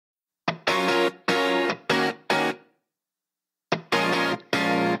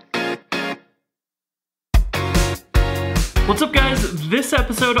What's up guys? This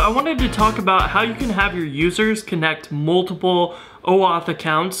episode I wanted to talk about how you can have your users connect multiple OAuth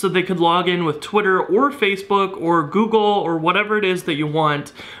accounts so they could log in with Twitter or Facebook or Google or whatever it is that you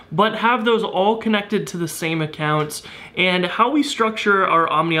want, but have those all connected to the same accounts, and how we structure our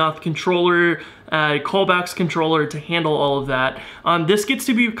Omniauth controller, callbacks controller to handle all of that. This gets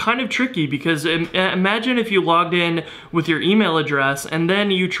to be kind of tricky because imagine if you logged in with your email address and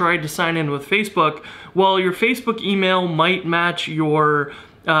then you tried to sign in with Facebook. Well, your Facebook email might match your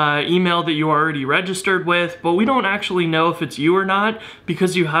email that you already registered with, but we don't actually know if it's you or not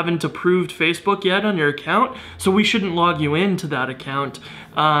because you haven't approved Facebook yet on your account, so we shouldn't log you into that account.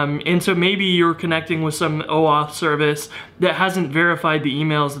 And so maybe you're connecting with some OAuth service that hasn't verified the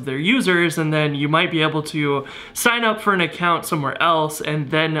emails of their users, and then you might be able to sign up for an account somewhere else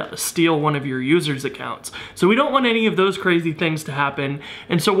and then steal one of your users' accounts. So we don't want any of those crazy things to happen.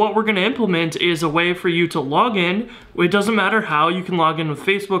 And so what we're going to implement is a way for you to log in. It doesn't matter how, you can log in with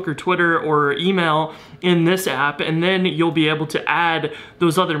Facebook or Twitter or email in this app, and then you'll be able to add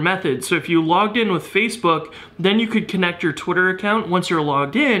those other methods. So if you logged in with Facebook, then you could connect your Twitter account once you're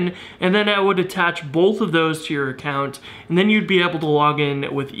logged in, and then I would attach both of those to your account, and then you'd be able to log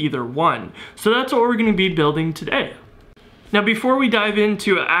in with either one. So that's what we're going to be building today. Now, before we dive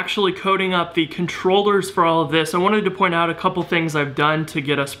into actually coding up the controllers for all of this, I wanted to point out a couple things I've done to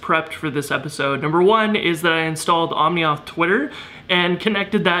get us prepped for this episode. Number one is that I installed Omniauth Twitter and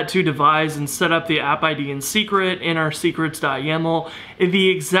connected that to Devise and set up the app ID and secret in our secrets.yaml in the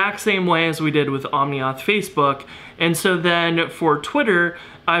exact same way as we did with Omniauth Facebook. And so then for Twitter,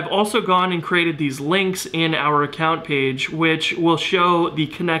 I've also gone and created these links in our account page, which will show the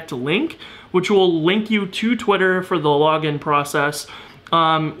connect link, which will link you to Twitter for the login process,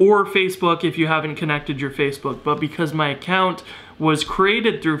 or Facebook if you haven't connected your Facebook. But because my account was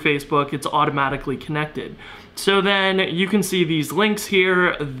created through Facebook, it's automatically connected. So then you can see these links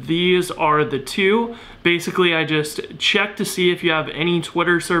here. These are the two. Basically, I just check to see if you have any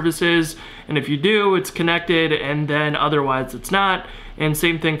Twitter services, and if you do, it's connected, and then otherwise it's not. And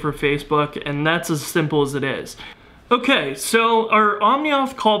same thing for Facebook, and that's as simple as it is. Okay, so our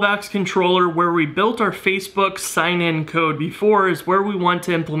Omniauth callbacks controller, where we built our Facebook sign-in code before, is where we want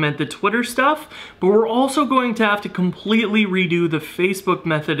to implement the Twitter stuff, but we're also going to have to completely redo the Facebook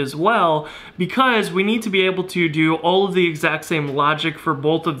method as well, because we need to be able to do all of the exact same logic for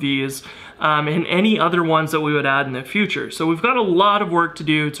both of these and any other ones that we would add in the future. So we've got a lot of work to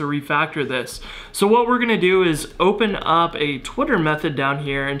do to refactor this. So what we're gonna do is open up a Twitter method down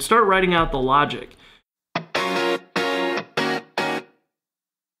here and start writing out the logic.